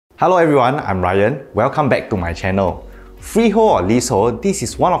Hello everyone, I'm Ryan. Welcome back to my channel. Freehold or leasehold, this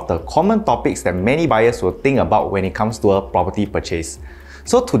is one of the common topics that many buyers will think about when it comes to a property purchase.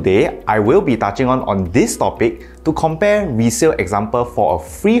 So today, I will be touching on this topic to compare resale example for a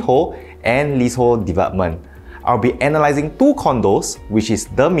freehold and leasehold development. I'll be analyzing two condos, which is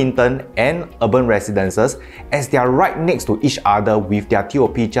the Minton and urban residences, as they are right next to each other with their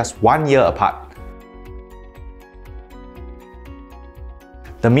TOP just 1 year apart.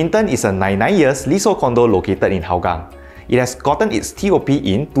 The Minton is a 99 years leasehold condo located in Hougang. It has gotten its TOP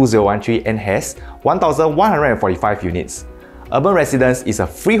in 2013 and has 1,145 units. Urban Residence is a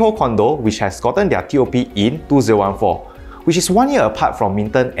freehold condo which has gotten their TOP in 2014, which is 1 year apart from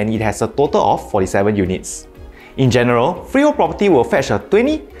Minton, and it has a total of 47 units. In general, freehold property will fetch a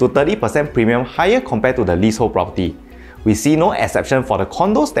 20 to 30% premium higher compared to the leasehold property. We see no exception for the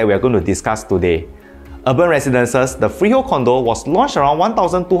condos that we are going to discuss today. Urban Residences, the freehold condo was launched around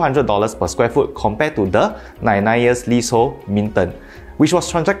 $1,200 per square foot compared to the 99 years leasehold Minton, which was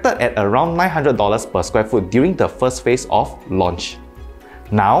transacted at around $900 per square foot during the first phase of launch.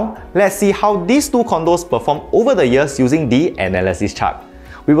 Now, let's see how these two condos perform over the years using the analysis chart.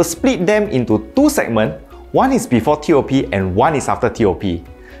 We will split them into two segments. One is before TOP and one is after TOP.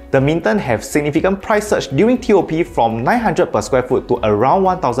 The Minton have significant price surge during TOP from $900 per square foot to around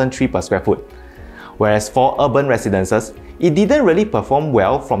 $1,003 per square foot. Whereas for urban residences, it didn't really perform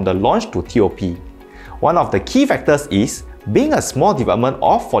well from the launch to TOP. One of the key factors is, being a small development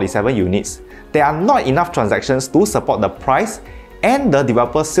of 47 units, there are not enough transactions to support the price, and the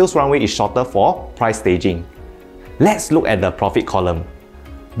developer's sales runway is shorter for price staging. Let's look at the profit column.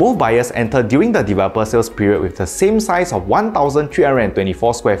 Both buyers entered during the developer sales period with the same size of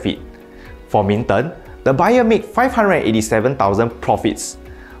 1,324 square feet. For Minton, the buyer made 587,000 profits,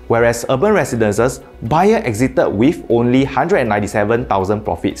 whereas urban residences, buyer exited with only 197,000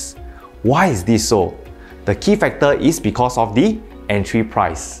 profits. Why is this so? The key factor is because of the entry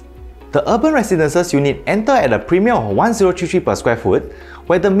price. The urban residences unit entered at a premium of 1,033 per square foot,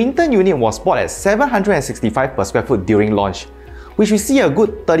 where the Minton unit was bought at 765 per square foot during launch, which we see a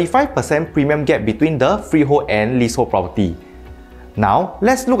good 35% premium gap between the freehold and leasehold property. Now,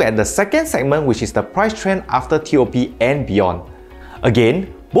 let's look at the second segment, which is the price trend after TOP and beyond.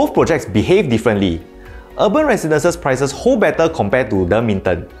 Again, both projects behave differently. Urban residences prices hold better compared to the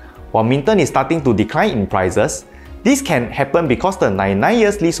Minton. While Minton is starting to decline in prices, this can happen because the 99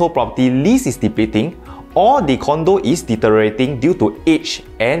 years leasehold property lease is depleting or the condo is deteriorating due to age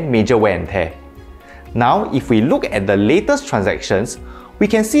and major wear and tear. Now, if we look at the latest transactions, we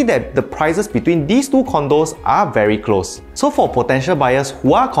can see that the prices between these two condos are very close. So for potential buyers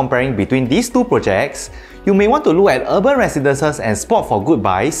who are comparing between these two projects, you may want to look at urban residences and spot for good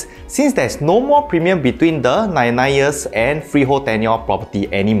buys, since there's no more premium between the 99 years and freehold tenure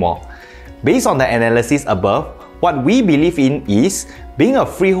property anymore. Based on the analysis above, what we believe in is, being a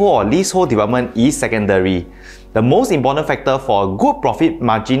freehold or leasehold development is secondary. The most important factor for a good profit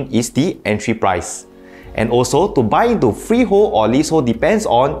margin is the entry price. And also, to buy into freehold or leasehold depends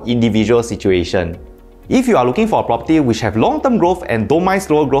on individual situation. If you are looking for a property which have long-term growth and don't mind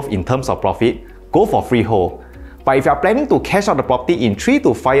slower growth in terms of profit, go for freehold. But if you are planning to cash out the property in 3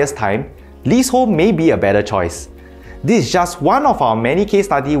 to 5 years time, leasehold may be a better choice. This is just one of our many case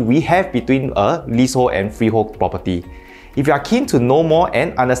studies we have between a leasehold and freehold property. If you are keen to know more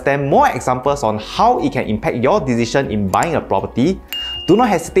and understand more examples on how it can impact your decision in buying a property, do not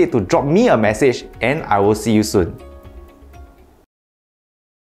hesitate to drop me a message and I will see you soon.